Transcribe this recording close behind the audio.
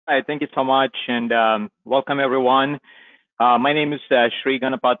Hi, thank you so much, and welcome everyone. My name is Sri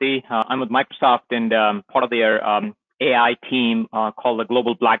Ganapathy. I'm with Microsoft and part of their AI team called the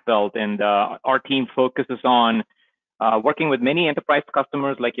Global Black Belt. And our team focuses on working with many enterprise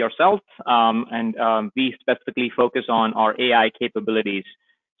customers like yourself, and we specifically focus on our AI capabilities.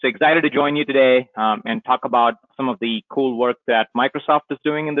 So excited to join you today and talk about some of the cool work that Microsoft is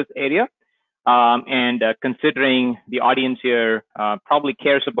doing in this area. And considering the audience here probably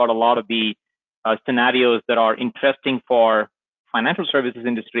cares about a lot of the scenarios that are interesting for financial services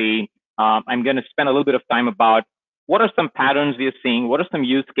industry, I'm going to spend a little bit of time about what are some patterns we are seeing, what are some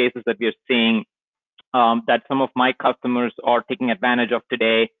use cases that we are seeing that some of my customers are taking advantage of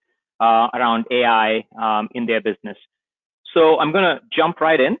today around AI in their business. So I'm going to jump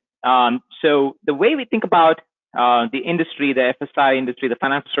right in. So the way we think about the industry, the FSI industry, the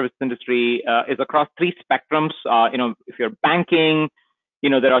financial services industry is across three spectrums. If you're banking,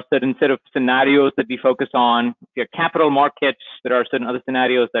 there are certain set of scenarios that we focus on. If you're capital markets, there are certain other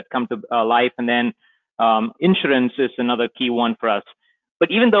scenarios that come to life. And then insurance is another key one for us.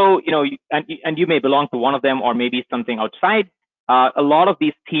 But even though, and you may belong to one of them or maybe something outside, a lot of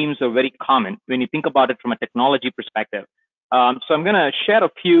these themes are very common when you think about it from a technology perspective. So I'm going to share a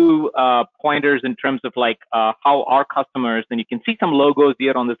few pointers in terms of how our customers, and you can see some logos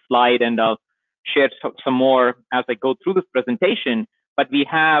here on the slide, and I'll share some more as I go through this presentation. But we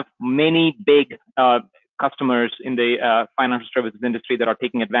have many big customers in the financial services industry that are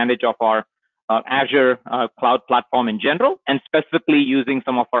taking advantage of our Azure cloud platform in general, and specifically using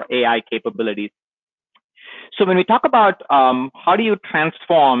some of our AI capabilities. So when we talk about how do you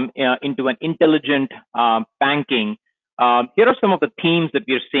transform into an intelligent banking, here are some of the themes that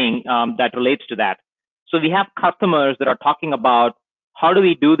we're seeing that relates to that. So we have customers that are talking about how do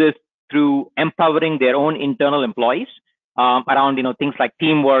we do this through empowering their own internal employees around things like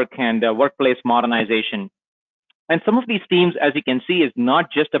teamwork and workplace modernization. And some of these themes, as you can see, is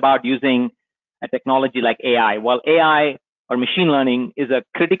not just about using a technology like AI. While AI or machine learning is a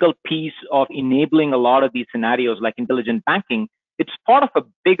critical piece of enabling a lot of these scenarios like intelligent banking, it's part of a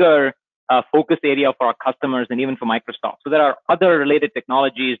bigger focus area for our customers and even for Microsoft. So there are other related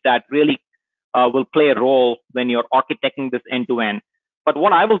technologies that really will play a role when you're architecting this end to end. But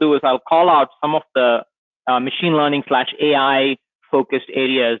what I will do is I'll call out some of the machine learning / AI focused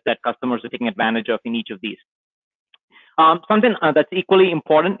areas that customers are taking advantage of in each of these. Something that's equally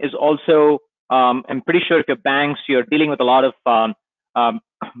important is also, I'm pretty sure if you're banks, you're dealing with a lot of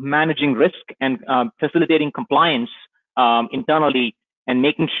managing risk and facilitating compliance internally, and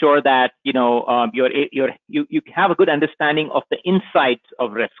making sure that you have a good understanding of the insights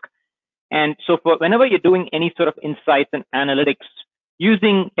of risk. And so whenever you're doing any sort of insights and analytics,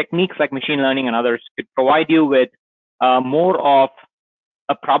 using techniques like machine learning and others could provide you with more of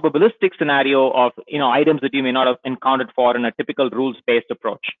a probabilistic scenario of items that you may not have encountered for in a typical rules-based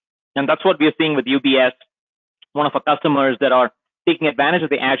approach. And that's what we're seeing with UBS, one of our customers that are taking advantage of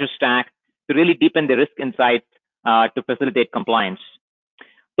the Azure stack to really deepen the risk insights to facilitate compliance.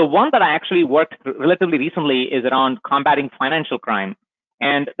 The one that I actually worked relatively recently is around combating financial crime.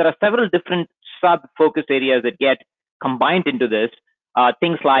 And there are several different sub-focus areas that get combined into this.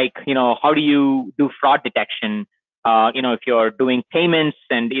 Things like, how do you do fraud detection? If you're doing payments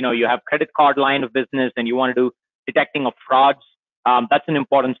and, you have credit card line of business and you want to do detecting of frauds, that's an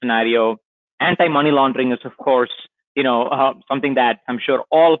important scenario. Anti-money laundering is, of course, something that I'm sure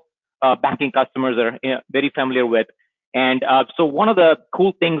all banking customers are very familiar with. And so one of the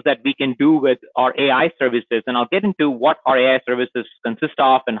cool things that we can do with our AI services, and I'll get into what our AI services consist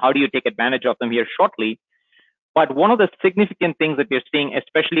of and how do you take advantage of them here shortly. But one of the significant things that we're seeing,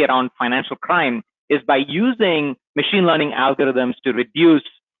 especially around financial crime, is by using machine learning algorithms to reduce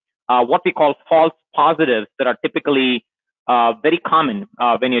what we call false positives that are typically very common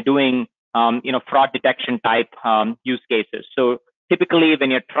when you're doing fraud detection type use cases. So typically when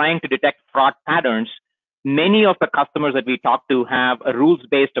you're trying to detect fraud patterns, many of the customers that we talk to have a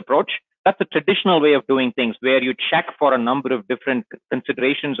rules-based approach. That's a traditional way of doing things where you check for a number of different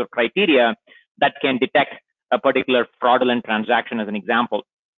considerations or criteria that can detect a particular fraudulent transaction as an example.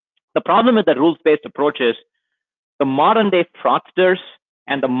 The problem with the rules-based approach is the modern day fraudsters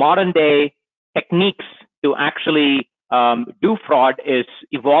and the modern day techniques to actually do fraud is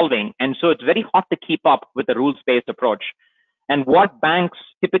evolving. And so it's very hard to keep up with the rules-based approach. And what banks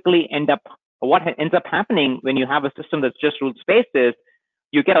typically what ends up happening when you have a system that's just rules-based is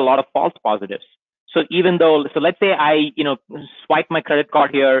you get a lot of false positives. So let's say I, swipe my credit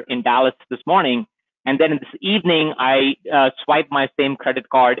card here in Dallas this morning, and then this evening I swipe my same credit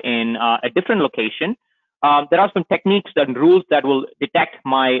card in a different location. there are some techniques and rules that will detect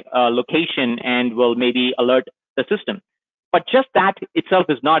my location and will maybe alert the system. But just that itself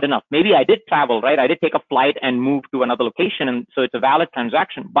is not enough. Maybe I did travel, right? I did take a flight and move to another location, and so it's a valid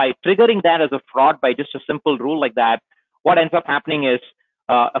transaction. By triggering that as a fraud by just a simple rule like that, what ends up happening is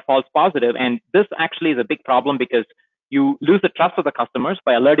a false positive. And this actually is a big problem because you lose the trust of the customers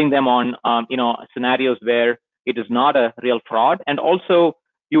by alerting them on scenarios where it is not a real fraud. And also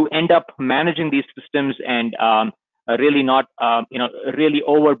you end up managing these systems and really not, really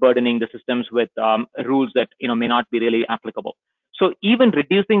overburdening the systems with rules that, may not be really applicable. So even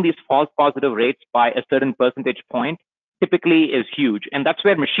reducing these false positive rates by a certain percentage point typically is huge. And that's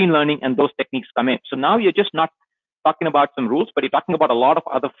where machine learning and those techniques come in. So now you're just not talking about some rules, but you're talking about a lot of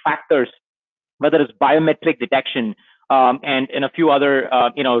other factors, whether it's biometric detection, and a few other,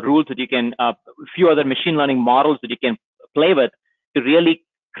 rules that you can, a few other machine learning models that you can play with to really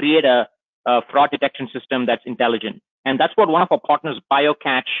create a fraud detection system that's intelligent. And that's what one of our partners,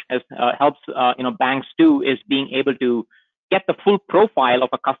 BioCatch, has, helps banks do, is being able to get the full profile of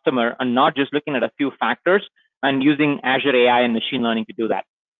a customer and not just looking at a few factors, and using Azure AI and machine learning to do that.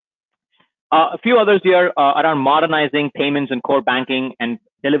 A few others here around modernizing payments and core banking and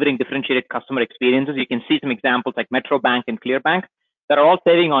delivering differentiated customer experiences. You can see some examples like Metro Bank and ClearBank that are all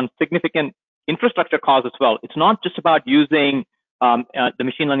saving on significant infrastructure costs as well. It's not just about using the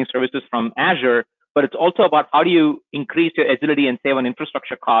machine learning services from Azure, but it's also about how do you increase your agility and save on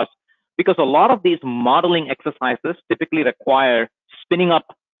infrastructure costs, because a lot of these modeling exercises typically require spinning up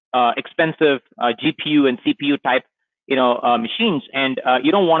expensive GPU and CPU type machines, and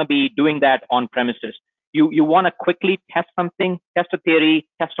you don't want to be doing that on premises. You want to quickly test something, test a theory,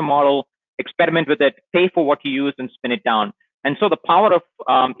 test a model, experiment with it, pay for what you use, and spin it down. And so the power of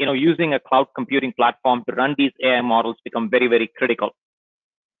using a cloud computing platform to run these AI models become very, very critical.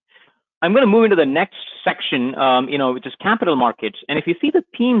 I'm going to move into the next section, which is capital markets. And if you see the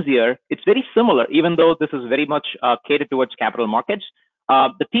themes here, it's very similar, even though this is very much catered towards capital markets.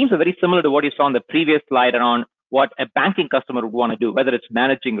 The themes are very similar to what you saw on the previous slide around what a banking customer would want to do, whether it's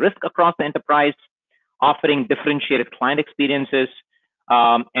managing risk across the enterprise, offering differentiated client experiences,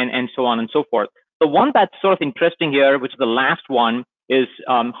 and so on and so forth. The one that's sort of interesting here, which is the last one, is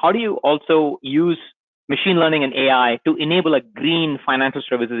how do you also use machine learning and AI to enable a green financial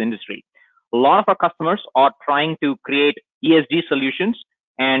services industry? A lot of our customers are trying to create ESG solutions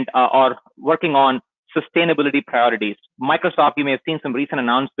and are working on sustainability priorities. Microsoft, you may have seen some recent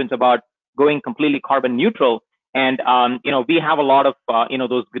announcements about going completely carbon neutral, and we have a lot of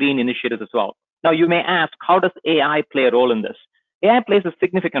those green initiatives as well. Now you may ask, how does AI play a role in this? AI plays a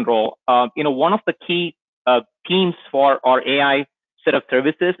significant role. One of the key themes for our AI set of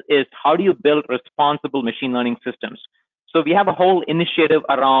services is how do you build responsible machine learning systems? So we have a whole initiative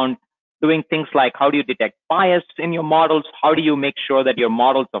around doing things like how do you detect bias in your models? How do you make sure that your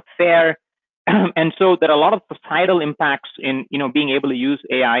models are fair? And so there are a lot of societal impacts in being able to use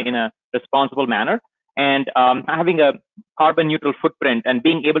AI in a responsible manner, and having a carbon neutral footprint and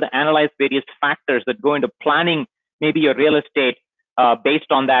being able to analyze various factors that go into planning maybe your real estate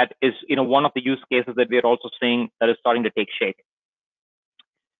based on that is one of the use cases that we're also seeing that is starting to take shape.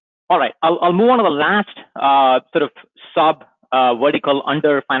 All right, I'll move on to the last sort of sub vertical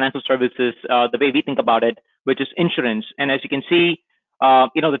under financial services, the way we think about it, which is insurance. And as you can see,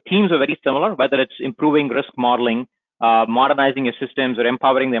 the themes are very similar, whether it's improving risk modeling, modernizing your systems, or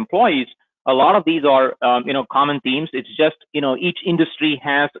empowering the employees. A lot of these are, common themes. It's just, each industry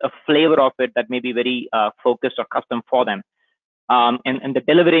has a flavor of it that may be very focused or custom for them. And the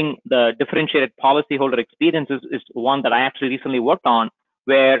delivering the differentiated policyholder experiences is one that I actually recently worked on,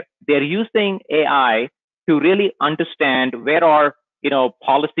 where they're using AI to really understand where are,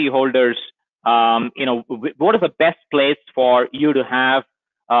 policyholders, what is the best place for you to have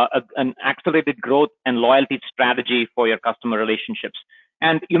an accelerated growth and loyalty strategy for your customer relationships.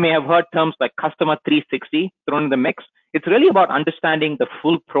 And you may have heard terms like customer 360 thrown in the mix. It's really about understanding the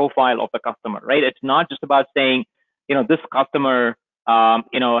full profile of the customer, right? It's not just about saying, this customer,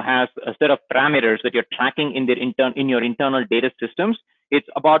 has a set of parameters that you're tracking in your internal data systems. It's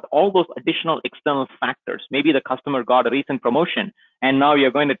about all those additional external factors. Maybe the customer got a recent promotion, and now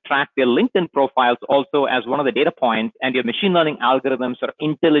you're going to track their LinkedIn profiles also as one of the data points, and your machine learning algorithms are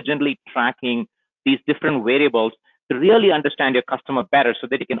intelligently tracking these different variables to really understand your customer better so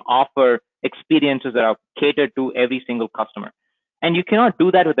that you can offer experiences that are catered to every single customer. And you cannot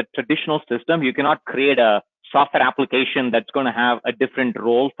do that with a traditional system. You cannot create a software application that's going to have a different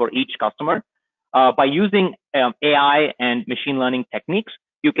role for each customer. By using AI and machine learning techniques,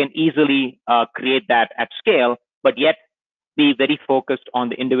 you can easily create that at scale, but yet be very focused on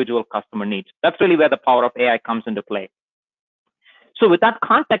the individual customer needs. That's really where the power of AI comes into play. So with that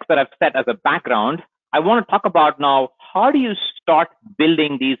context that I've set as a background, I want to talk about now, how do you start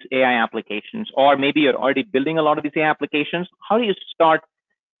building these AI applications? Or maybe you're already building a lot of these AI applications. How do you start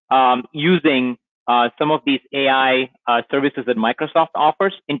using some of these AI services that Microsoft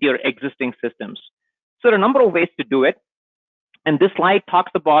offers into your existing systems? So there are a number of ways to do it. And this slide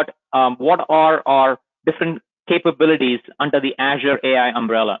talks about what are our different capabilities under the Azure AI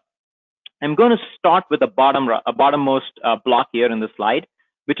umbrella. I'm going to start with the bottommost block here in the slide,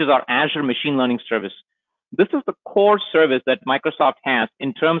 which is our Azure Machine Learning service. This is the core service that Microsoft has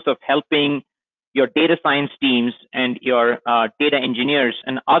in terms of helping your data science teams and your data engineers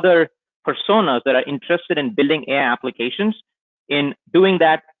and other personas that are interested in building AI applications in doing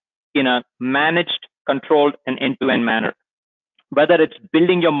that in a managed, controlled, and end-to-end manner. Whether it's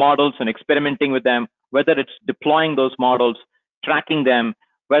building your models and experimenting with them, whether it's deploying those models, tracking them,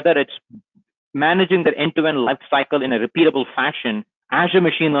 whether it's managing the end-to-end life cycle in a repeatable fashion, Azure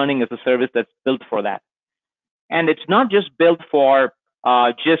Machine Learning is a service that's built for that. And it's not just built for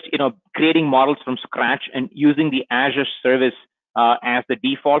creating models from scratch and using the Azure service as the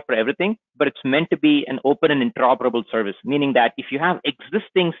default for everything, but it's meant to be an open and interoperable service, meaning that if you have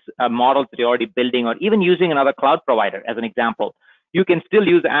existing models that you're already building, or even using another cloud provider as an example, you can still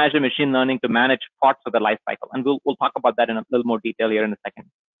use Azure Machine Learning to manage parts of the life cycle. And we'll talk about that in a little more detail here in a second.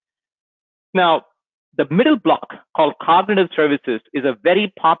 Now, the middle block called Cognitive Services is a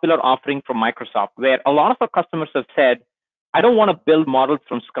very popular offering from Microsoft, where a lot of our customers have said, I don't want to build models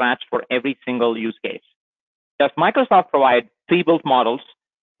from scratch for every single use case. Does Microsoft provide pre-built models?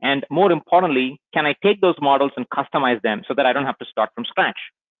 And more importantly, can I take those models and customize them so that I don't have to start from scratch?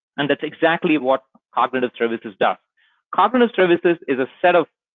 And that's exactly what Cognitive Services does. Cognitive Services is a set of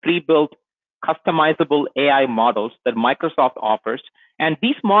pre-built, customizable AI models that Microsoft offers. And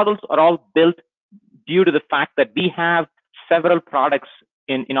these models are all built due to the fact that we have several products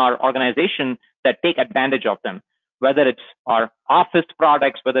in our organization that take advantage of them, whether it's our Office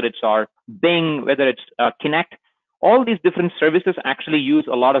products, whether it's our Bing, whether it's Kinect. All these different services actually use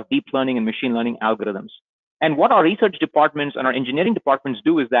a lot of deep learning and machine learning algorithms. And what our research departments and our engineering departments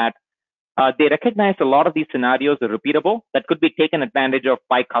do is that they recognize a lot of these scenarios are repeatable, that could be taken advantage of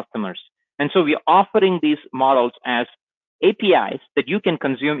by customers. And so we're offering these models as APIs that you can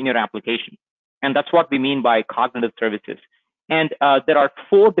consume in your application. And that's what we mean by Cognitive Services. And there are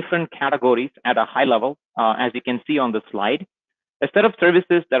 4 different categories at a high level, as you can see on the slide. A set of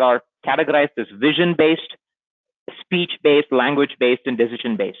services that are categorized as vision-based, speech-based, language-based, and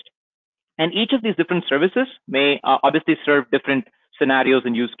decision-based. And each of these different services may obviously serve different scenarios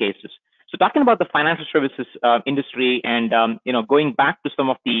and use cases. So talking about the financial services industry and going back to some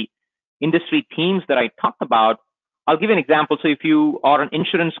of the industry themes that I talked about, I'll give you an example. So if you are an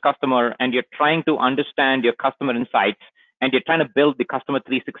insurance customer and you're trying to understand your customer insights and you're trying to build the customer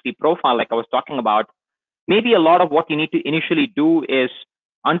 360 profile like I was talking about, maybe a lot of what you need to initially do is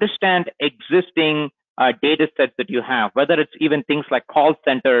understand existing data sets that you have, whether it's even things like call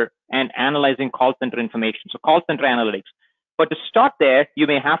center and analyzing call center information, so call center analytics. But to start there, you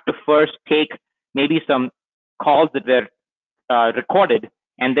may have to first take maybe some calls that were recorded,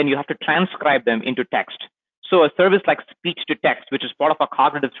 and then you have to transcribe them into text. So a service like speech to text, which is part of our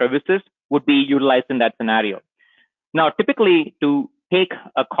Cognitive Services, would be utilized in that scenario. Now, typically, to take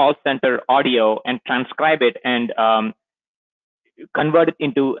a call center audio and transcribe it and convert it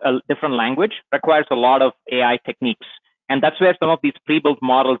into a different language requires a lot of AI techniques. And that's where some of these pre-built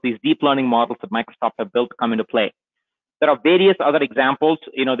models, these deep learning models that Microsoft have built come into play. There are various other examples.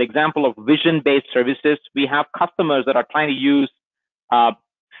 The example of vision-based services, we have customers that are trying to use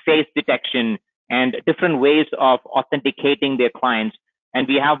face detection and different ways of authenticating their clients. And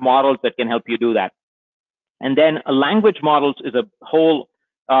we have models that can help you do that. And then language models is a whole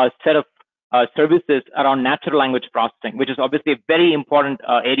set of services around natural language processing, which is obviously a very important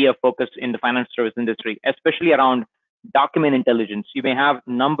area of focus in the financial service industry, especially around document intelligence. You may have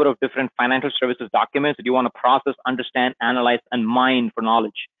a number of different financial services documents that you want to process, understand, analyze, and mine for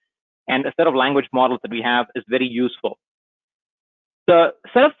knowledge. And a set of language models that we have is very useful. The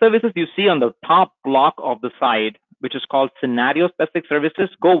set of services you see on the top block of the side, which is called scenario-specific services,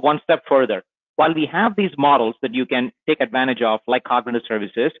 go one step further. While we have these models that you can take advantage of, like Cognitive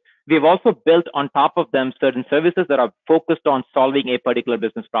Services, we've also built on top of them certain services that are focused on solving a particular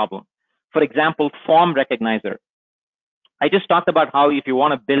business problem. For example, Form Recognizer. I just talked about how if you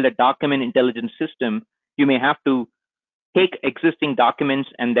want to build a document intelligence system, you may have to take existing documents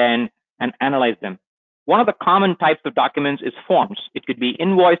and analyze them. One of the common types of documents is forms. It could be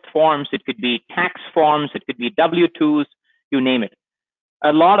invoice forms, it could be tax forms, it could be W-2s, you name it.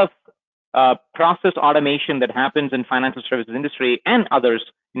 A lot of process automation that happens in financial services industry and others,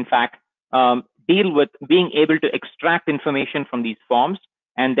 in fact, deal with being able to extract information from these forms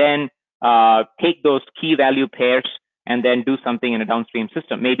and then take those key value pairs and then do something in a downstream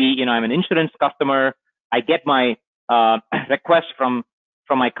system. Maybe, I'm an insurance customer. I get my request from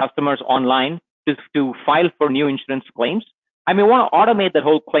my customers online to file for new insurance claims. I may want to automate that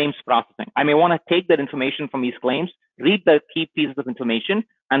whole claims processing. I may want to take that information from these claims, read the key pieces of information,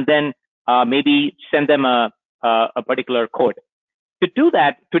 and then maybe send them a particular code. To do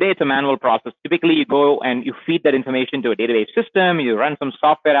that, today it's a manual process. Typically, you go and you feed that information to a database system, you run some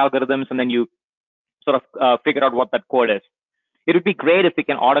software algorithms, and then you sort of figure out what that code is. It would be great if we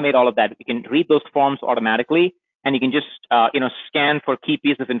can automate all of that. We can read those forms automatically, and you can just scan for key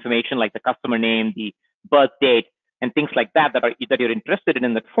pieces of information like the customer name, the birth date, and things like that that you're interested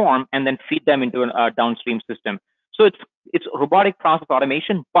in that form, and then feed them into a downstream system. So it's robotic process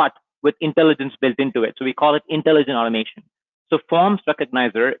automation, but with intelligence built into it. So we call it intelligent automation. So Forms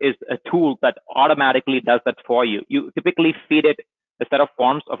Recognizer is a tool that automatically does that for you. You typically feed it a set of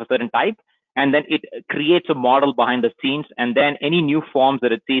forms of a certain type, and then it creates a model behind the scenes, and then any new forms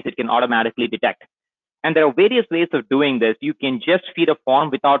that it sees, it can automatically detect. And there are various ways of doing this. You can just feed a form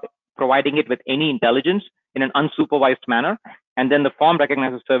without providing it with any intelligence in an unsupervised manner, and then the Form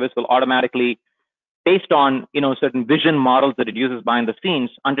Recognizer service will automatically, based on certain vision models that it uses behind the scenes,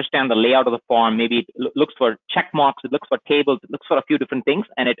 understand the layout of the form. Maybe it looks for check marks, it looks for tables, it looks for a few different things,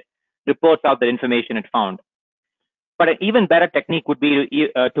 and it reports out the information it found. But an even better technique would be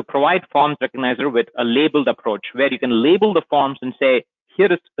to provide Forms Recognizer with a labeled approach, where you can label the forms and say,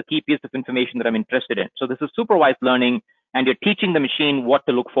 here is the key piece of information that I'm interested in. So this is supervised learning, and you're teaching the machine what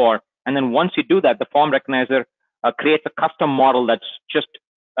to look for. And then once you do that, the Form Recognizer creates a custom model that's just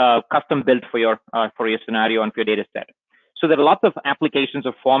custom built for your scenario and for your data set. So there are lots of applications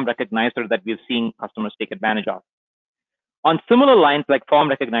of Form Recognizer that we've seen customers take advantage of. On similar lines like Form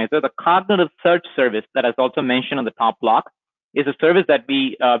Recognizer, the cognitive search service that is also mentioned on the top block is a service that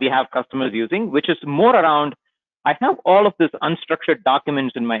we have customers using, which is more around, I have all of these unstructured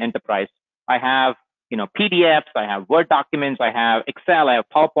documents in my enterprise. I have PDFs, I have Word documents, I have Excel, I have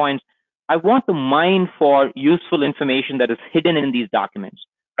PowerPoints. I want to mine for useful information that is hidden in these documents,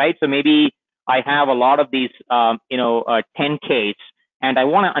 right? So maybe I have a lot of these 10Ks, and I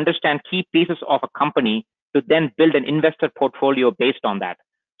want to understand key pieces of a company to then build an investor portfolio based on that.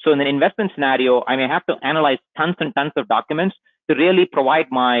 So in an investment scenario, I may have to analyze tons and tons of documents to really provide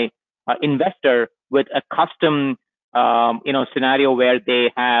my investor with a custom scenario where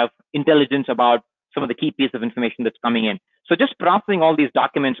they have intelligence about some of the key pieces of information that's coming in. So just processing all these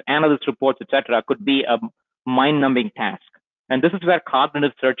documents, analyst reports, etc., could be a mind-numbing task. And this is where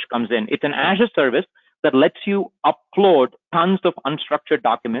cognitive search comes in. It's an Azure service that lets you upload tons of unstructured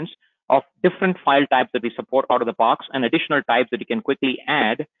documents of different file types that we support out of the box and additional types that you can quickly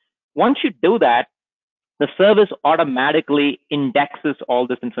add. Once you do that, the service automatically indexes all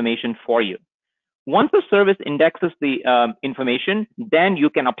this information for you. Once the service indexes the information, then you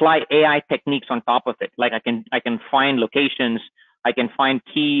can apply AI techniques on top of it. Like I can find locations, I can find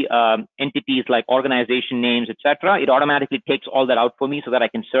key entities like organization names, etc. It automatically takes all that out for me so that I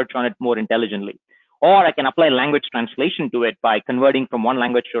can search on it more intelligently. Or I can apply language translation to it by converting from one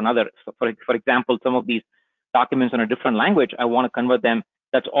language to another. So for example, some of these documents in a different language, I want to convert them.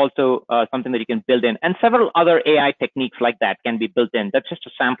 That's also something that you can build in. And several other AI techniques like that can be built in. That's just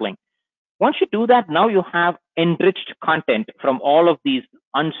a sampling. Once you do that, now you have enriched content from all of these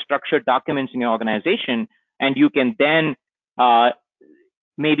unstructured documents in your organization, and you can then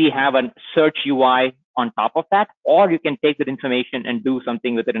maybe have a search UI on top of that, or you can take that information and do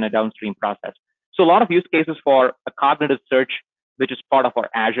something with it in a downstream process. So a lot of use cases for a cognitive search, which is part of our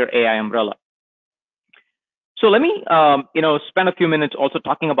Azure AI umbrella. So let me spend a few minutes also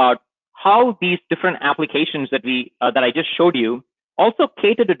talking about how these different applications that I just showed you also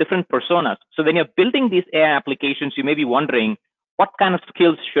cater to different personas. So when you're building these AI applications, you may be wondering, what kind of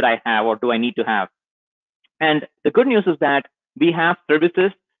skills should I have or do I need to have? And the good news is that we have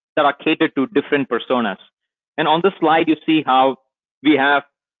services that are catered to different personas. And on this slide, you see how we have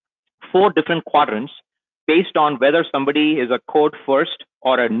 4 different quadrants based on whether somebody is a code first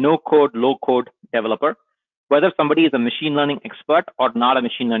or a no code, low code developer, whether somebody is a machine learning expert or not a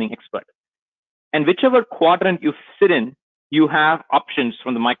machine learning expert. And whichever quadrant you sit in, you have options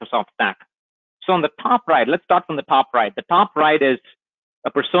from the Microsoft stack. So on the top right, let's start from the top right. The top right is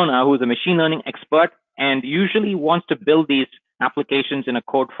a persona who is a machine learning expert and usually wants to build these applications in a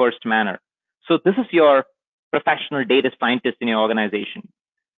code first manner. So this is your professional data scientist in your organization.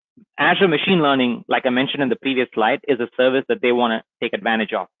 Azure Machine Learning, like I mentioned in the previous slide, is a service that they want to take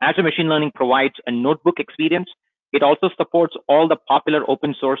advantage of. Azure Machine Learning provides a notebook experience. It also supports all the popular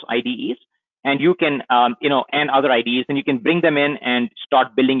open source IDEs, and you can, and other IDEs, and you can bring them in and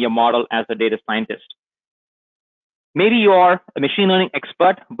start building your model as a data scientist. Maybe you are a machine learning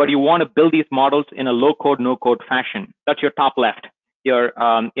expert, but you want to build these models in a low code, no code fashion. That's your top left, your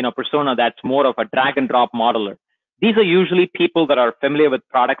persona that's more of a drag and drop modeler. These are usually people that are familiar with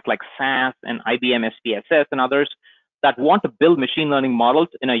products like SAS and IBM SPSS and others that want to build machine learning models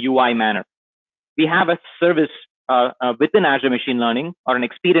in a UI manner. We have a service within Azure Machine Learning, or an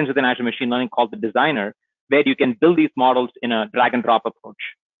experience within Azure Machine Learning called the Designer, where you can build these models in a drag and drop approach.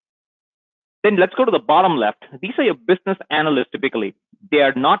 Then let's go to the bottom left. These are your business analysts typically. They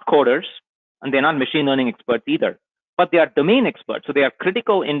are not coders, and they're not machine learning experts either, but they are domain experts. So they are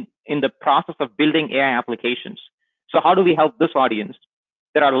critical in the process of building AI applications. So how do we help this audience?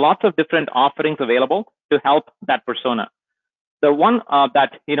 There are lots of different offerings available to help that persona. The one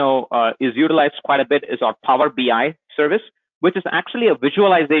that is utilized quite a bit is our Power BI service, which is actually a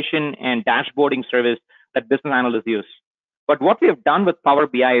visualization and dashboarding service that business analysts use. But what we have done with Power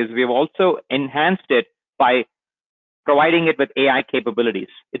BI is we've also enhanced it by providing it with AI capabilities.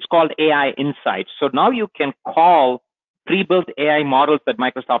 It's called AI Insights. So now you can call pre-built AI models that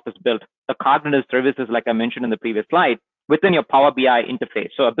Microsoft has built, the cognitive services, like I mentioned in the previous slide, within your Power BI interface.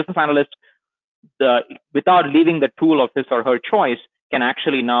 So a business analyst, without leaving the tool of his or her choice, can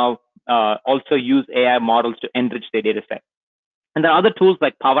actually now also use AI models to enrich their data set. And there are other tools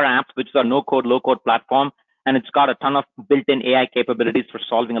like Power Apps, which is a no-code, low-code platform, and it's got a ton of built-in AI capabilities for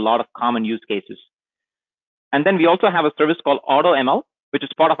solving a lot of common use cases. And then we also have a service called AutoML, which is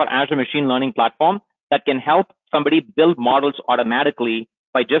part of our Azure Machine Learning platform that can help somebody build models automatically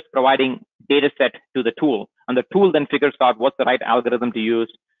by just providing data set to the tool. And the tool then figures out what's the right algorithm to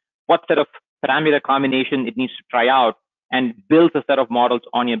use, what set of parameter combination it needs to try out, and builds a set of models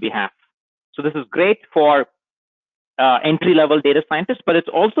on your behalf. So this is great for entry-level data scientists, but it's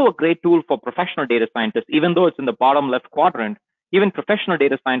also a great tool for professional data scientists. Even though it's in the bottom left quadrant, even professional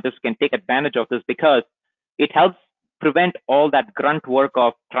data scientists can take advantage of this because it helps prevent all that grunt work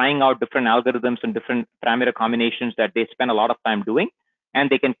of trying out different algorithms and different parameter combinations that they spend a lot of time doing,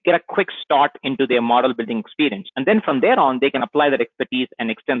 and they can get a quick start into their model building experience. And then from there on, they can apply that expertise and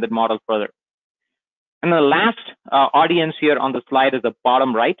extend that model further. And the last audience here on the slide is the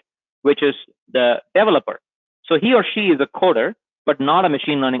bottom right, which is the developer. So he or she is a coder, but not a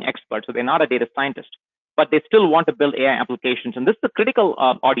machine learning expert. So they're not a data scientist, but they still want to build AI applications. And this is the critical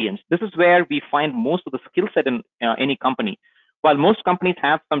audience. This is where we find most of the skill set in any company. While most companies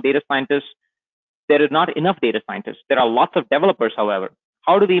have some data scientists, there is not enough data scientists. There are lots of developers, however.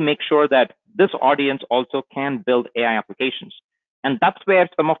 How do we make sure that this audience also can build AI applications? And that's where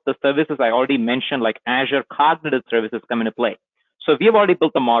some of the services I already mentioned, like Azure Cognitive Services, come into play. So we have already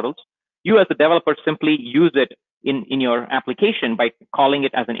built the models. You as a developer simply use it in your application by calling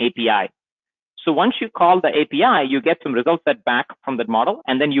it as an API. So once you call the API, you get some results set back from that model,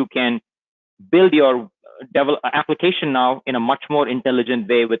 and then you can build your application now in a much more intelligent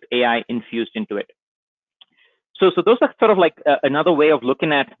way with AI infused into it. So those are sort of like another way of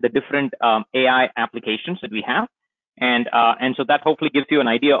looking at the different AI applications that we have. And so that hopefully gives you an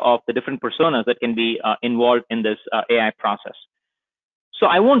idea of the different personas that can be involved in this AI process. So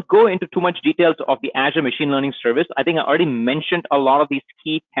I won't go into too much details of the Azure Machine Learning service. I think I already mentioned a lot of these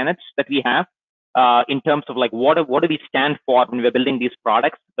key tenets that we have in terms of like what do we stand for when we're building these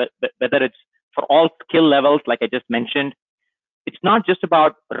products, but whether it's for all skill levels, like I just mentioned. It's not just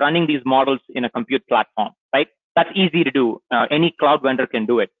about running these models in a compute platform, right? That's easy to do. Any cloud vendor can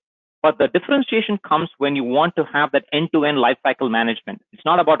do it. But the differentiation comes when you want to have that end-to-end lifecycle management. It's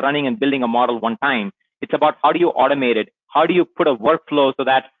not about running and building a model one time. It's about how do you automate it? How do you put a workflow so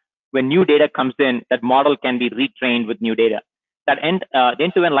that when new data comes in, that model can be retrained with new data? That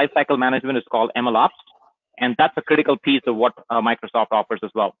end-to-end lifecycle management is called MLOps, and that's a critical piece of what Microsoft offers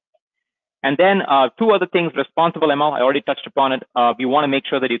as well. And then two other things, responsible ML, I already touched upon it. We want to make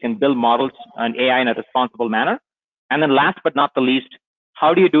sure that you can build models and AI in a responsible manner. And then last but not the least,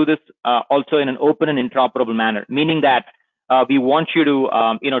 how do you do this also in an open and interoperable manner? Meaning that we want you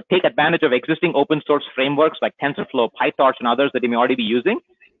to take advantage of existing open source frameworks like TensorFlow, PyTorch, and others that you may already be using,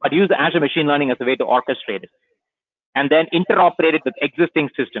 but use Azure Machine Learning as a way to orchestrate it. And then interoperate it with existing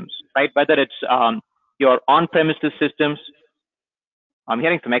systems, right? Whether it's your on-premises systems, I'm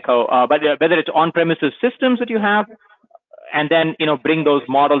hearing some echo, but whether it's on-premises systems that you have, and then bring those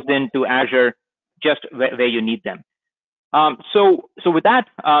models into Azure just where you need them. So with that,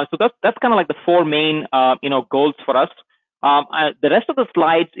 so that's kind of like the four main goals for us. The rest of the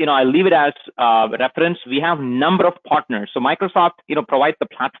slides, I leave it as reference. We have a number of partners. So Microsoft, provides the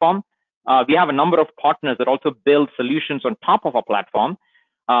platform. We have a number of partners that also build solutions on top of our platform.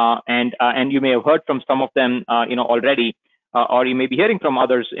 And you may have heard from some of them, already, or you may be hearing from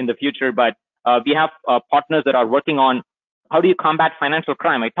others in the future. But we have partners that are working on how do you combat financial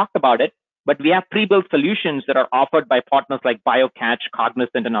crime. I talked about it, but we have pre-built solutions that are offered by partners like BioCatch,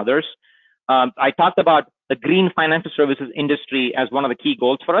 Cognizant, and others. I talked about the green financial services industry as one of the key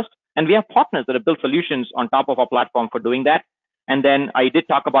goals for us. And we have partners that have built solutions on top of our platform for doing that. And then I did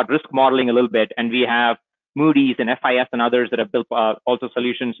talk about risk modeling a little bit, and we have Moody's and FIS and others that have built also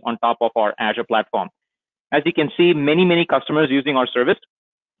solutions on top of our Azure platform. As you can see, many customers using our service.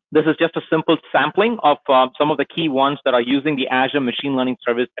 This is just a simple sampling of some of the key ones that are using the Azure Machine Learning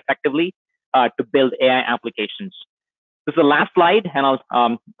service effectively to build AI applications. This is the last slide, and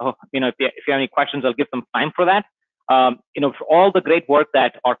I'll, if you have any questions, I'll give some time for that. For all the great work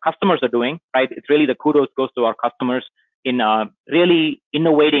that our customers are doing, right? It's really the kudos goes to our customers in really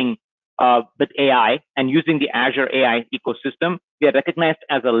innovating with AI and using the Azure AI ecosystem. We are recognized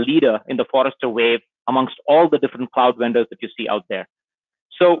as a leader in the Forrester Wave amongst all the different cloud vendors that you see out there.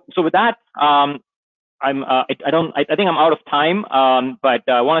 So with that, I think I'm out of time, but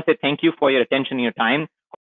I want to say thank you for your attention and your time.